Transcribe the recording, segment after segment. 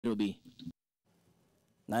Nairobi.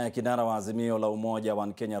 Naye kinara wa Azimio la Umoja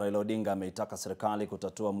wa Kenya Raila Odinga ameitaka serikali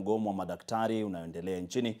kutatua mgomo wa madaktari unaoendelea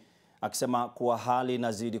nchini, akisema kuwa hali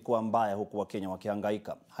inazidi kuwa mbaya huku Wakenya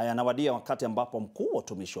wakihangaika. Haya yanawadia wakati ambapo mkuu wa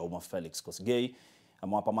utumishi wa umma Felix Kosgei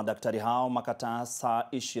amewapa madaktari hao makataa saa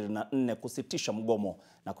 24 kusitisha mgomo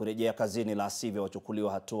na kurejea kazini, la sivyo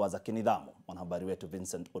wachukuliwa hatua za kinidhamu. Mwanahabari wetu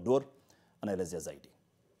Vincent Odur anaelezea zaidi.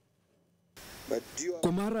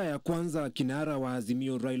 Kwa mara ya kwanza kinara wa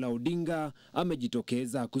Azimio Raila Odinga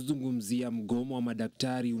amejitokeza kuzungumzia mgomo wa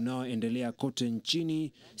madaktari unaoendelea kote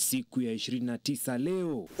nchini siku ya 29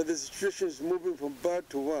 leo. The situation is moving from bad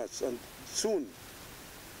to worse, and soon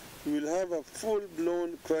we will have a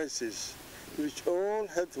full-blown crisis in which all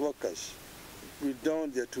health workers will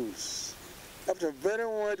down their tools. After very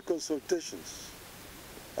wide consultations,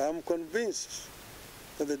 I am convinced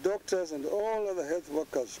that the doctors and all other health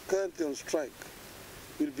workers currently on strike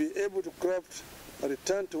will be able to craft a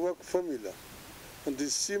return-to-work formula and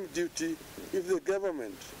resume duty if the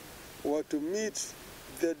government were to meet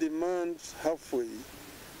their demands halfway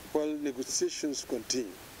while negotiations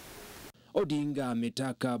continue. Odinga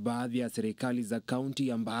ametaka baadhi ya serikali za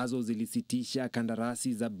kaunti ambazo zilisitisha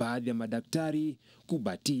kandarasi za baadhi ya madaktari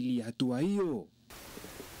kubatili hatua hiyo.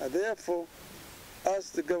 I therefore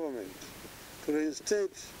ask the government to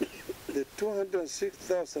reinstate the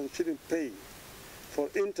 206,000 shilling pay for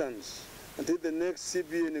interns until the next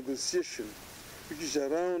CBA negotiation, which is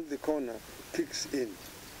around the corner, kicks in.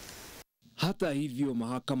 Hata hivyo,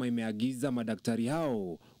 mahakama imeagiza madaktari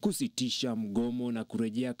hao kusitisha mgomo na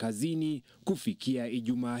kurejea kazini kufikia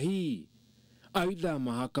Ijumaa hii. Aidha,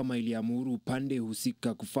 mahakama iliamuru pande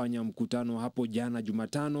husika kufanya mkutano hapo jana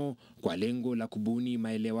Jumatano kwa lengo la kubuni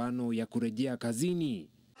maelewano ya kurejea kazini.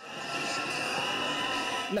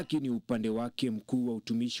 Lakini upande wake mkuu wa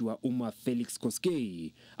utumishi wa umma Felix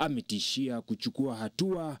Kosgei ametishia kuchukua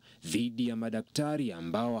hatua dhidi ya madaktari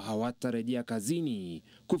ambao hawatarejea kazini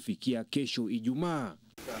kufikia kesho Ijumaa.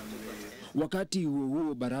 Wakati huo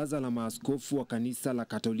huo, baraza la maaskofu wa kanisa la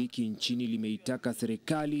Katoliki nchini limeitaka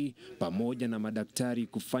serikali pamoja na madaktari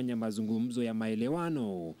kufanya mazungumzo ya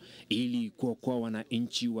maelewano ili kuokoa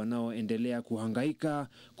wananchi wanaoendelea kuhangaika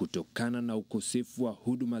kutokana na ukosefu wa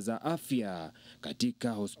huduma za afya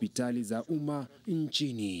katika hospitali za umma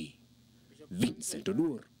nchini. Vincent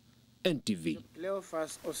Odur, NTV.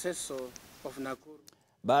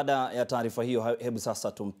 Baada ya taarifa hiyo, hebu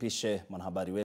sasa tumpishe mwanahabari wetu